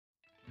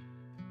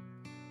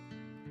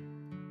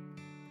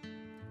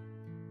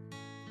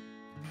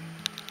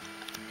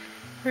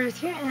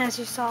Ruth here, and as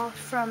you saw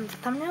from the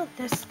thumbnail,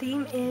 this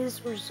theme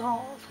is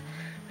Resolve,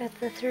 with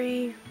the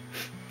 3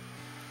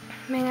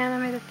 main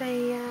anime that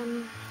they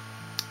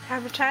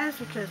advertised,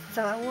 which is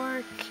Cell at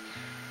Work,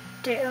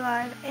 Date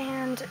Alive,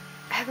 and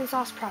Heaven's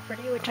Lost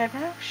Property, which I've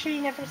actually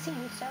never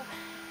seen, so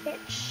it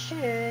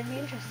should be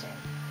interesting.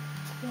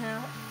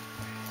 Now,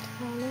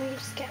 let me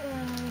just get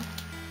my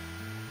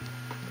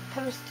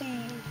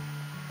posty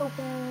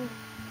open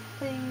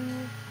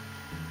thing,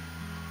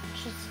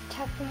 which is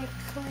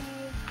technically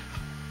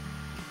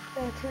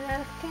a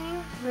kinetic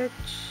thing,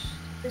 which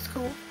is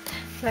cool,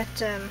 but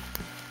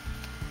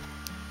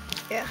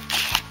yeah.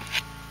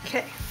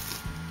 Okay,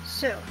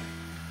 so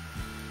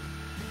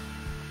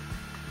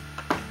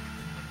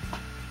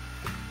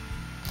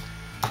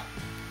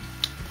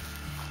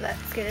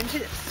let's get into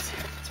this.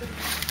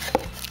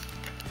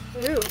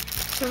 Ooh,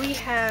 so we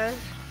have,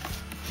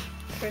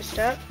 first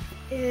up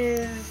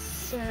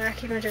is an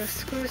Akibento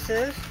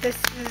exclusive. This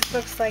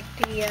looks like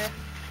the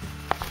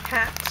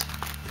hat.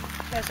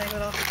 Has like a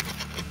little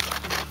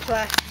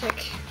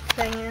plastic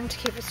thing in to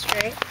keep it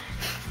straight.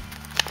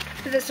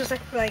 But this was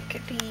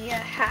like the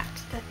hat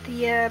that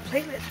the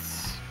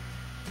platelets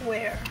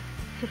wear.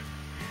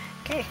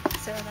 Okay,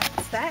 so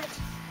that's that.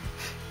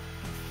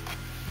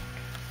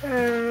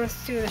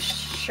 Let's do the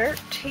shirt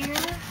here.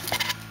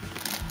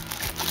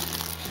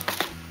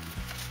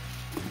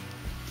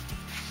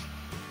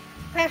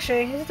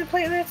 Actually, is it the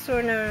platelets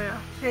or no?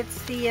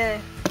 It's the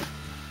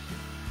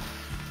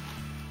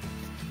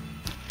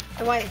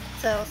white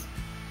cells.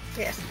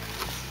 Yes.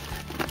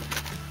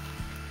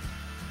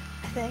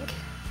 I think.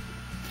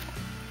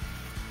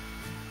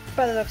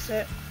 By the looks of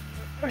it.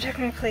 Or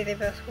technically they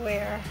both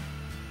wear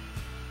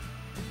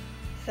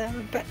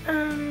them. But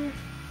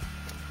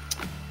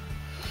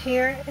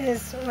here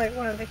is like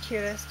one of the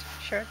cutest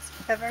shirts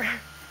ever.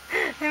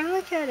 And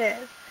look at it.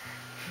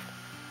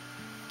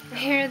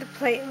 Here are the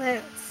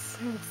platelets.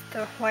 It's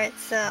the white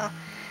cell.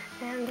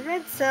 And the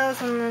red cells,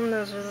 and then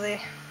those are the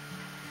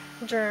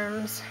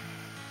germs.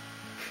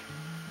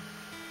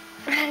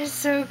 That is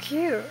so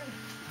cute.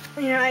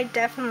 You know, I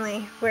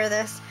definitely wear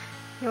this.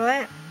 You know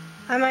what?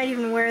 I might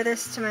even wear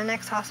this to my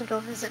next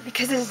hospital visit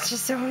because it's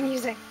just so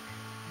amusing.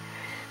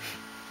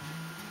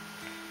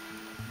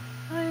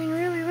 I mean,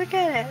 really, look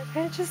at it.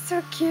 It's just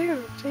so cute.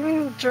 I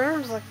mean, the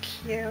germs look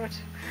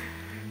cute.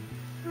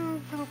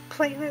 Oh, little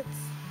platelets.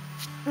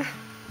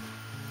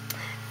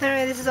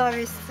 Anyway, this is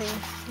obviously,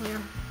 you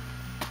know,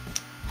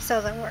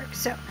 cells at work,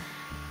 so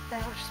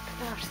I'll just put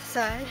that off to the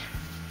side.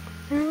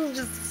 It's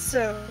just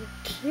so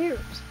cute.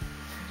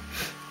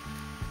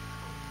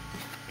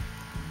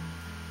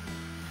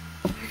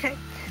 Okay,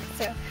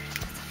 so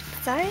that's off to the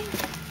side.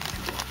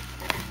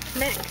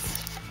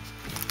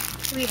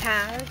 Next, we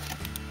have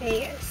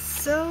a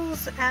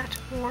Cells at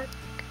Work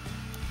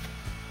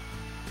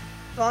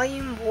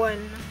Volume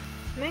 1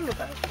 manga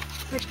book,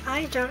 which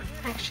I don't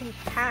actually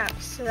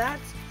have, so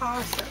that's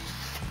awesome.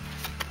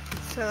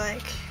 So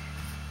like,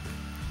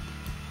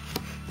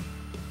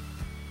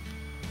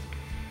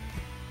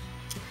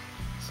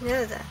 you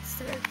know, that's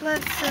the red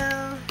blood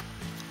cell.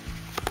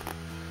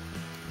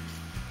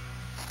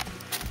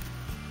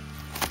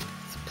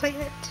 It's a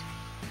platelet,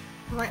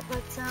 white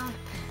blood cell.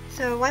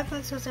 So white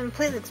blood cells and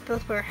platelets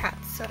both wear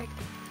hats, so it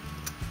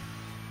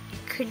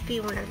could be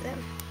one of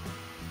them.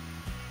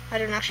 I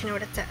don't actually know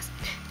what it says.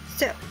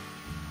 So,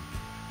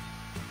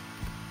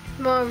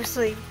 well,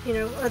 obviously, you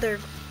know, other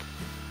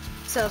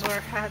cells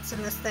wear hats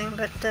in this thing,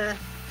 but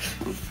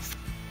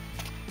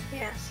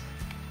yes.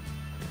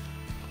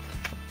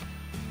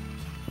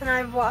 And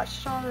I've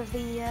watched all of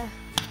the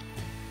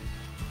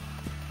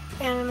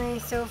anime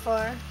so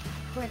far,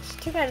 which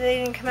too bad they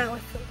didn't come out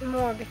with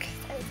more because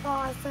that's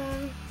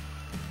awesome.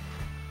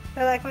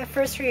 But like my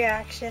first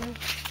reaction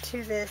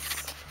to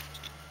this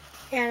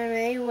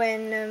anime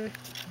when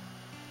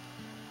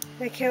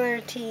the killer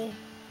T,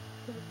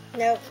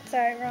 nope,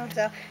 sorry, wrong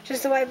cell,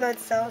 just the white blood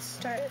cells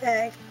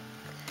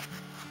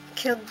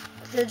killed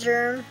the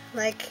germ.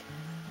 Like,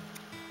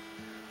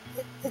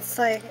 it's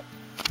like,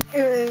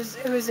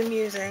 it was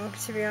amusing,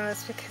 to be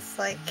honest, because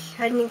like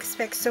I didn't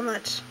expect so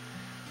much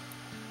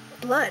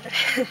blood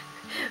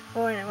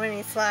when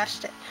he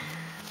slashed it,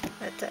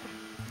 but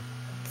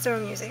so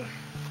amusing.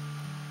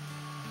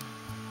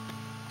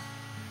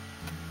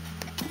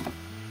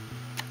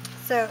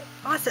 So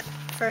awesome.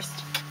 First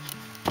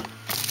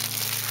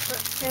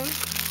thing,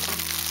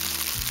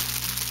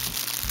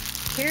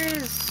 here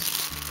is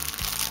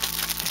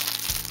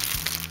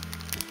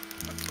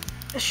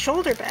a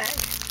shoulder bag.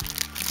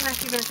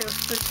 Akibento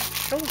exclusive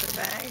shoulder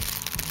bag.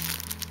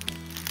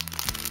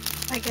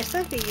 I guess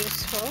that'd be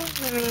useful.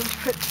 I mean, to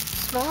put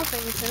small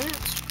things in it.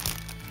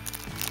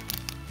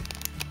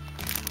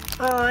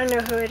 Oh, I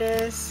know who it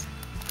is.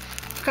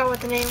 Forgot what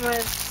the name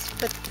was,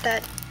 but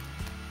that,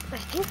 I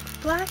think, the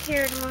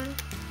black-haired one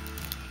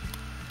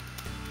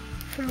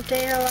from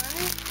Date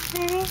Alive,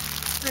 maybe.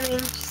 I mean,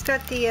 she's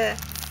got the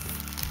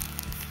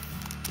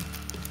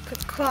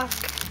clock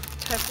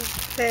type of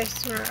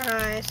face in her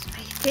eyes.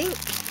 I think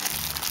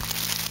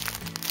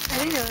I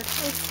think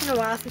it's been a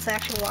while since I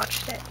actually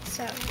watched it,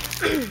 so.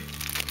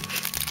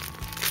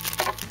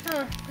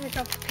 Oh, I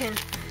dropped the pin.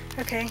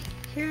 Okay,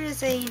 here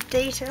is a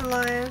date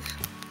alive.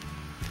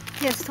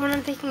 Yes, the one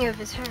I'm thinking of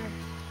is her.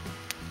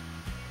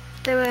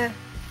 They were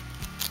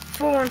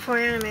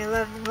 414 anime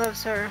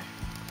loves her.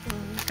 And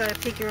he's got a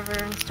figure of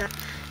her and stuff.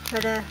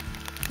 But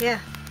yeah.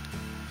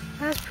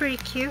 That was pretty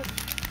cute.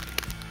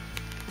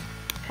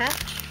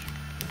 Patch.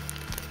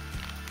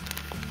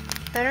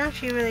 I don't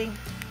actually really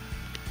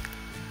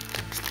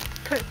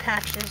put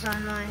patches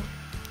on my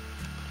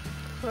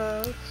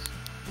clothes.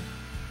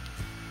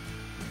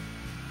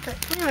 But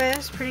anyway,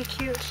 that's pretty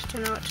cute.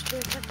 Don't know what to do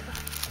with that though.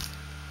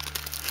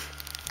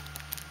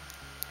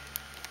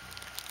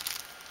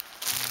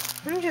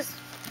 Let me just,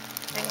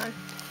 hang on.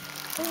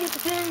 Let me get the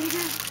pin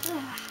because,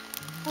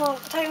 well,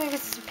 technically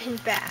this is a pin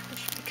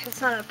badge because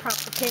it's not a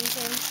proper pin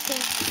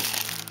thing.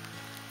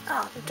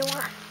 Oh, the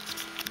door.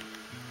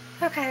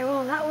 Okay,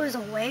 well that was a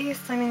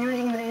waste. I mean,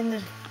 everything in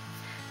the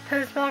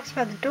post box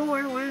by the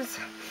door was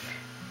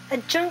a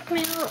junk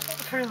mail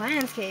for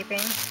landscaping.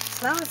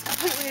 So that was a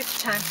complete waste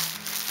of time.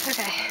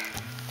 Okay.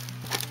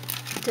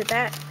 Did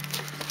that.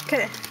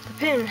 Okay, the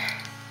pin.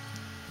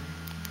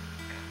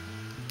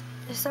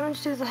 There's something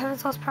to do with the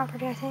Heaven's Lost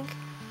property, I think.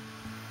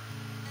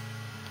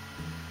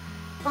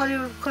 I'll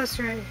do a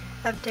closer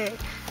update,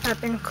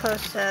 up in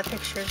close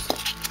pictures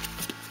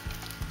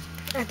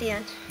at the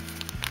end.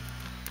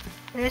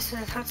 And this is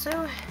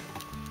Hatsu.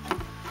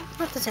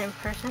 Not the same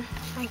person.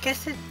 I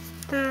guess it's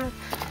the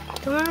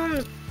one on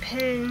the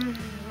pin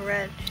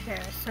red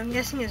hair. So I'm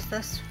guessing it's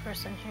this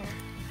person here.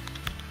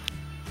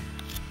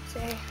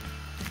 See?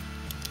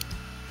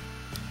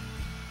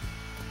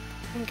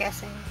 I'm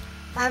guessing.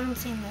 I haven't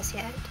seen this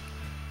yet.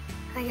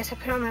 I guess I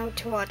put it on my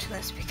to watch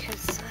list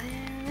because I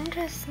am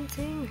interested in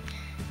seeing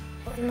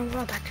what in the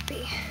world that could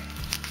be.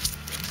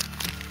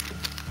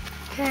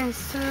 Okay,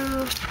 so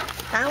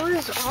that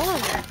was all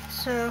of it.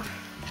 So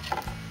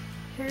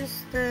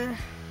here's the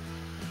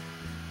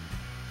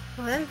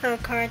info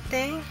card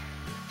thing.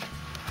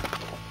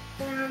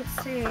 And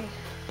let's see.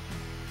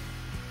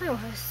 Oh,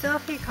 a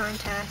selfie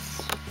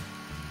contest.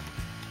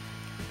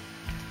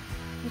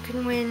 You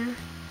can win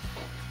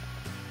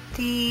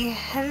the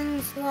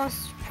Heaven's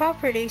Lost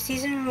Property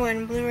Season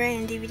 1 Blu-ray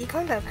and DVD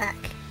combo pack.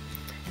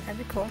 That'd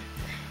be cool.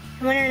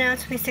 The winner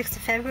announced 26th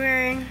of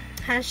February.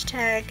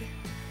 Hashtag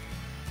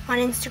on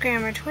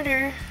Instagram or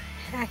Twitter,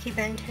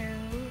 Akibento.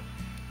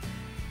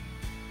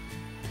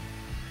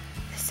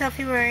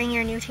 Selfie wearing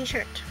your new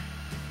t-shirt.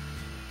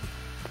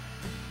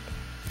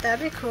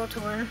 That'd be cool to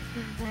win.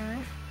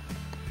 Anyway.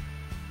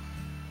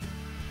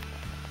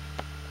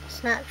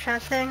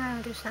 Snapchat thing,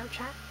 I'll do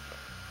Snapchat.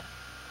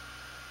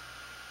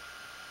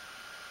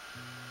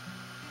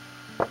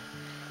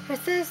 Here's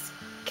this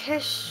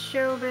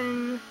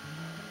Keshobin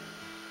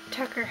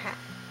Tucker hat.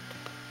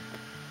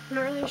 I'm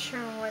not really sure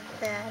what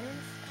that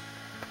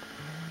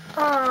is.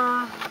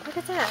 Aw, look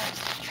at that.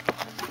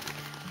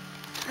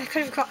 I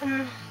could have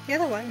gotten the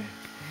other one,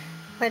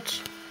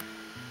 which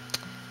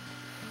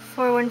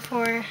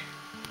 414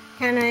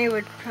 Hannah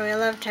would probably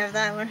love to have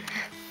that one.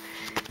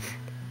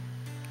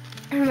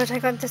 But I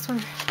got this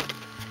one.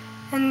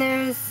 And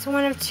there's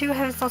one of two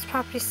Heaven's Lost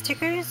Property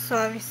stickers, so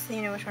obviously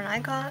you know which one I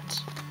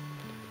got.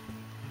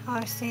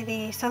 Obviously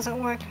the Cells at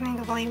Work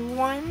Manga Volume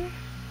 1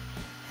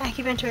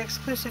 Akibento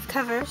exclusive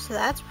cover, so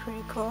that's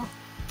pretty cool.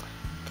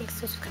 The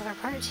exclusive cover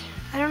part.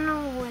 I don't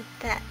know what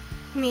that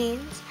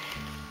means.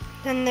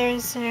 Then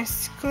there's an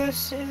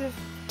exclusive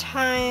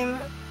time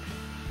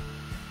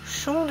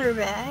shoulder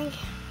bag.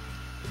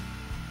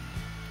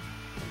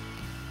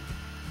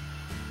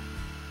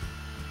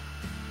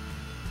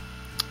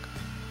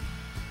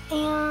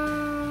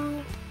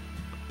 And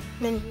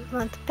then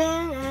month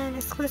pen and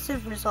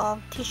exclusive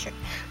Resolve t-shirt,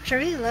 which I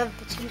really love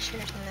the t-shirt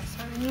in this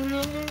one. I mean,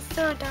 it is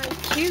so darn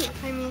cute.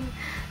 I mean,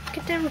 look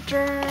at them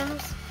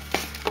germs,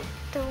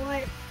 the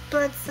white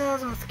blood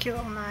cells, and this cute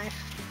little knife.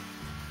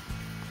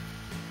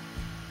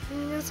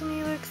 And it doesn't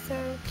really look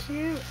so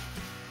cute.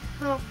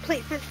 Little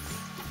platelets.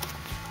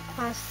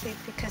 Honestly,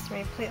 the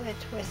customary platelet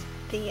with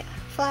the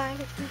flag,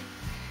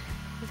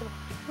 the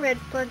red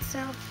blood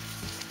cell.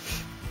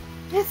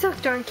 It's so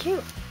darn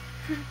cute.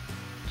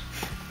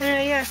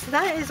 Anyway, yeah, so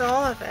that is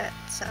all of it,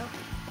 so.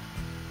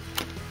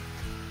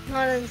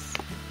 Not as,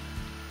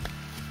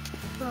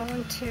 well,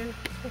 1, 2, 3,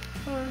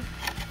 4,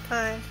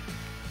 5,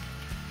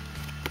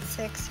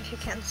 6, if you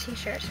count the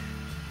t-shirt.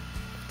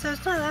 So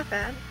it's not that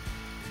bad.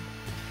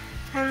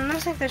 And it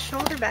looks like the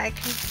shoulder bag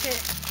can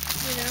fit,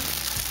 you know.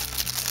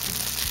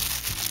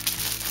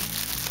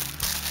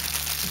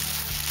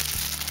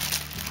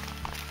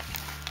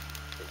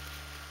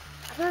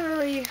 I've not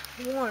really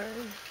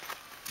worn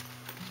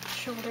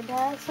shoulder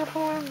bags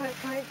before, but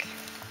like,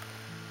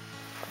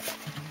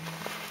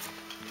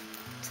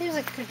 seems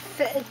like it could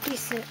fit a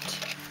decent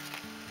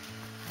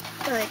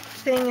like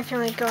thing if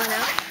you're like going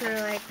out for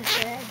like the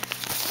day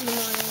in the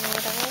morning or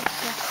whatever.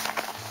 So,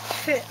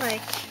 fit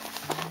like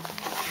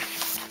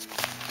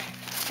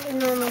a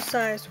normal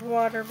sized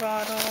water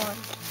bottle and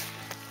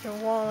your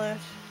wallet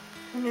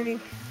maybe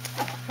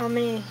how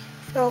many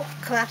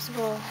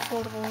collapsible,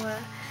 foldable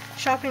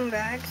shopping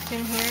bags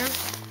in here.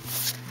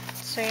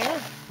 So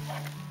yeah,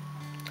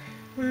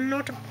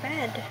 not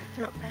bad,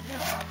 not bad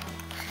at all.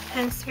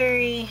 And it's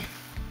very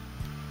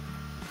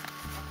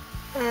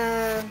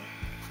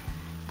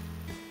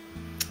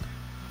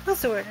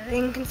what's the word?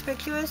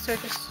 Inconspicuous, or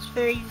just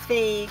very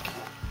vague,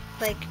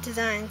 like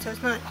design. So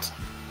it's not,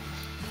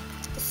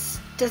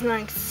 does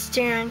not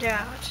stand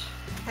out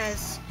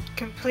as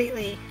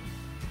completely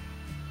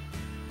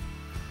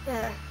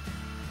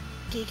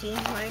geeky,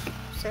 like,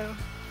 so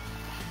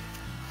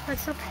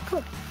that's so pretty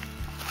cool.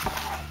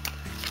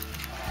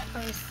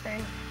 Obviously,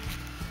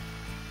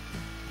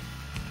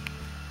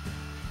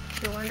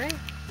 if you're wondering.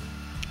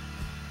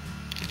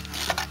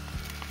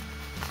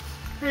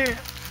 I don't know.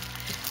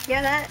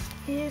 Yeah, that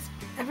is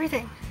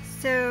everything.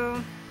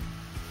 So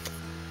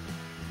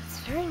it's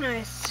very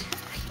nice.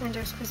 Akibento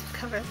exclusive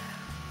cover though,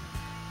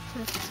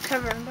 since it's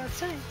cover on both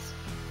sides.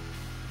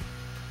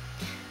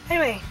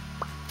 Anyway,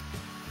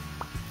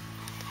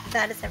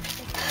 that is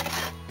everything.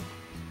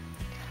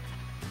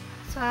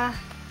 So I'm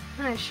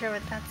not sure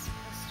what that's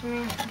supposed to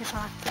mean. I guess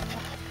I'll have to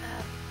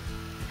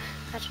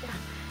actually, yeah.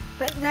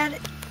 But that is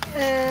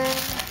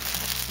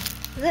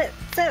it.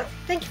 So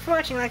thank you for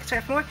watching. Like and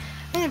subscribe for more.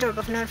 And the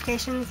doorbell for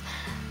notifications.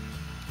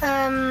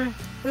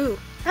 Ooh,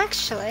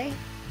 actually,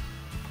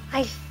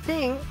 I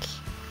think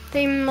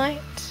they might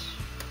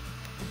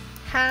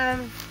have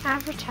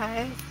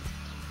advertised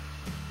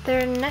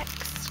their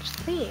next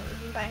theme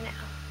by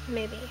now.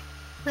 Maybe.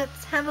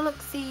 Let's have a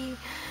look, see.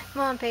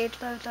 Come on, page,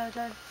 load.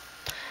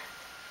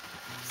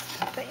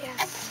 But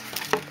yes.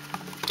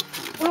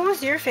 What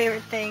was your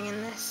favorite thing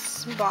in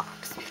this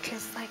box?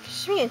 Because, like, it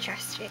should be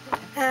interesting.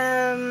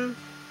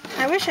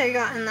 I wish I had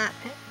gotten that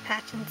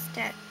patch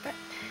instead, but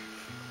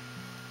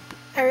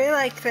I really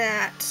like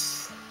that.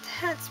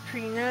 That's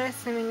pretty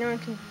nice. I mean, no one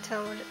can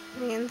tell what it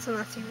means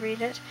unless you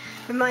read it.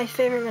 But my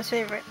most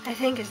favorite, I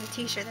think, is the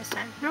t-shirt this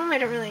time. Normally I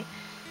don't really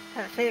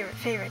have a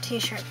favorite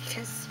t-shirt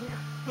because,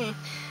 you know,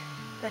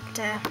 But,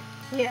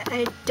 yeah,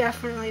 I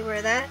definitely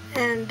wear that,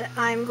 and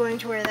I'm going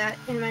to wear that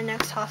in my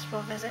next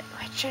hospital visit,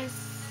 which is,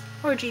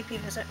 or GP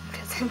visit,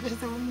 because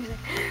there's no music.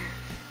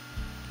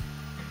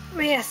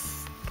 But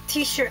yes,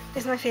 t-shirt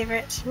is my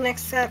favorite.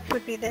 Next up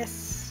would be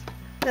this,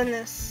 then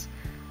this,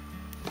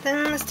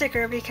 then the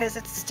sticker, because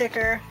it's a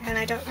sticker, and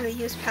I don't really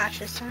use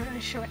patches, so I'm not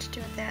really sure what to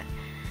do with that.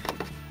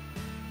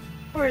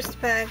 First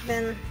bag,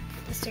 then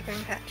the sticker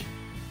and patch.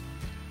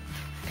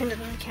 Pin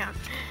doesn't really count.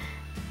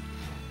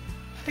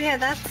 But yeah,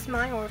 that's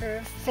my order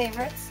of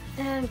favorites.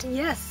 And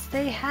yes,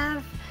 they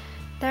have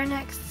their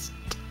next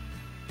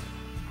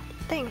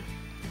thing.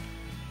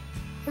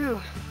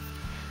 Ooh.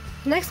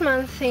 Next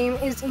month's theme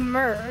is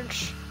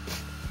Emerge.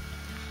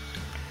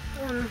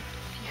 If you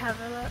have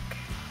a look.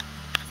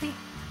 See?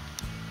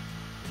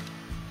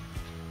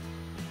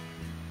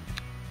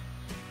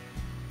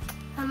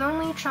 A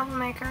lonely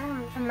troublemaker,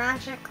 a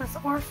magicless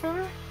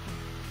orphan.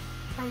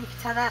 And you can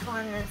tell that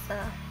one is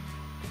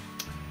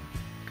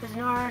because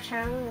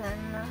Naruto, then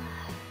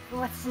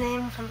what's his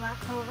name from Black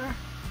Clover.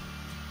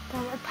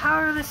 Then a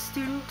powerless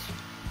student,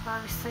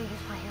 obviously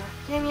he's My Hero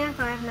Academia,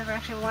 but I've never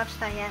actually watched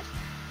that yet.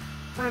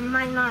 Or I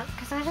might not,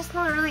 because I'm just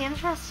not really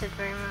interested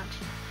very much.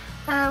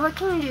 What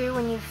can you do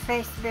when you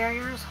face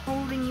barriers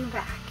holding you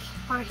back?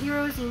 Our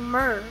heroes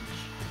emerge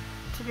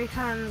to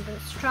become the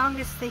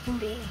strongest they can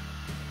be.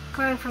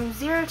 Going from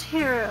zero to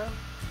hero.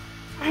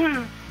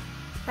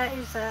 That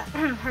is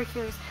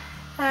Hercules.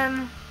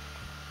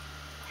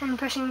 And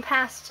pushing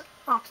past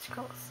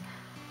obstacles.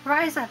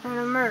 Rise up and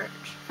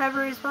emerge.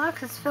 February's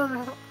box is filled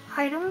with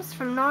items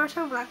from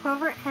Naruto, Black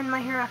Clover, and My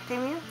Hero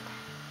Academia.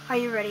 Are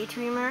you ready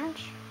to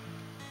emerge?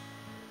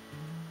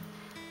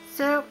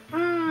 So,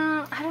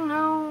 I don't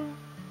know.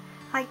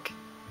 Like,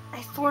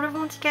 I sort of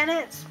want to get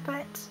it,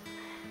 but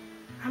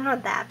I'm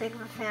not that big of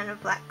a fan of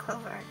Black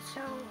Clover,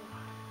 so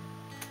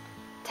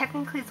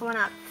technically it's 1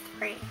 out of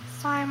 3,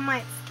 so I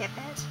might skip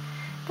it.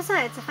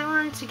 Besides, if I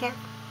wanted to get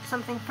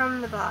something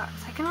from the box,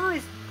 I can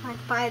always like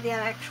buy the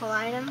actual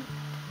item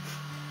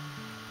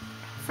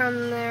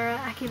from their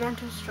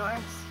Akibento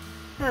stores.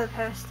 The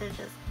postage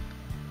is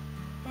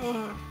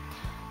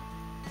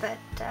but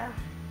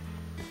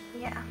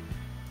yeah,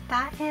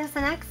 that is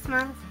the next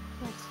month.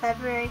 It's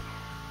February,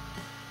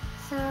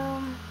 so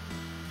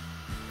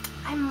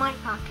I might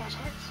not get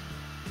it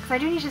because I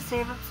do need to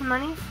save up some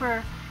money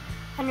for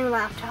a new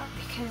laptop,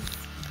 because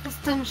this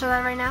doesn't show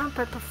that right now,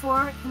 but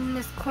before, in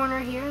this corner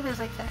here, there's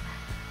like the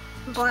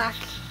black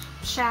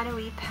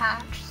shadowy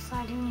patch, so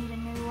I do need a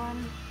new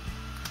one.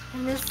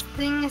 And this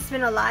thing has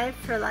been alive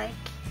for like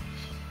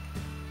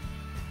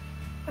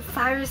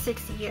 5 or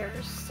 6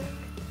 years, so,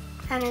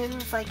 and it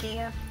was like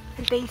a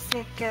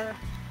basic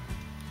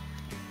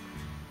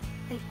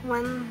like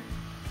when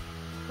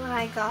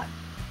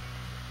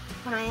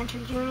I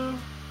entered uni,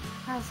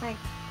 I was like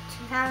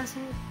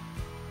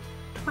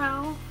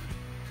 2012.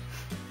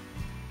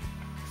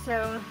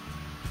 So,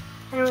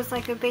 and it was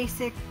like a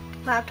basic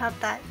laptop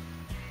that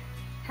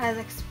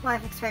has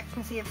life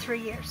expectancy of 3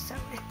 years, so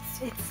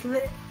it's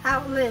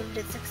outlived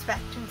its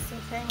expectancy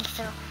thing,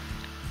 so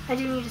I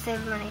do need to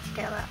save money to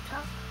get a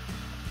laptop.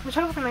 Which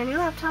hopefully my new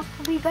laptop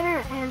will be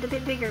better and a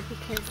bit bigger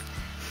because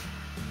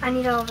I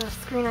need all the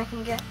screen I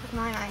can get with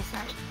my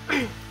eyesight.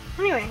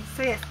 Anyway,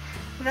 so yes,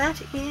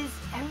 that is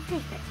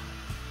everything.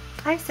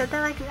 I've said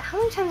that like, how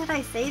many times did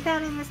I say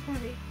that in this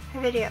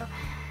video?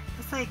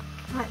 It's like,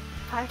 what,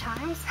 5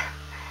 times?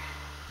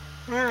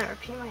 And then I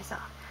repeat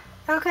myself.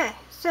 Okay,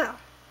 so,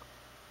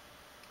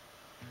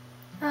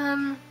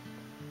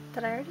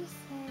 did I already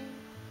say?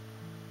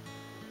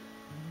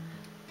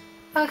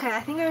 Okay, I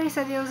think I already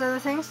said those other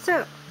things,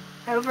 so,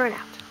 over and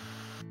out.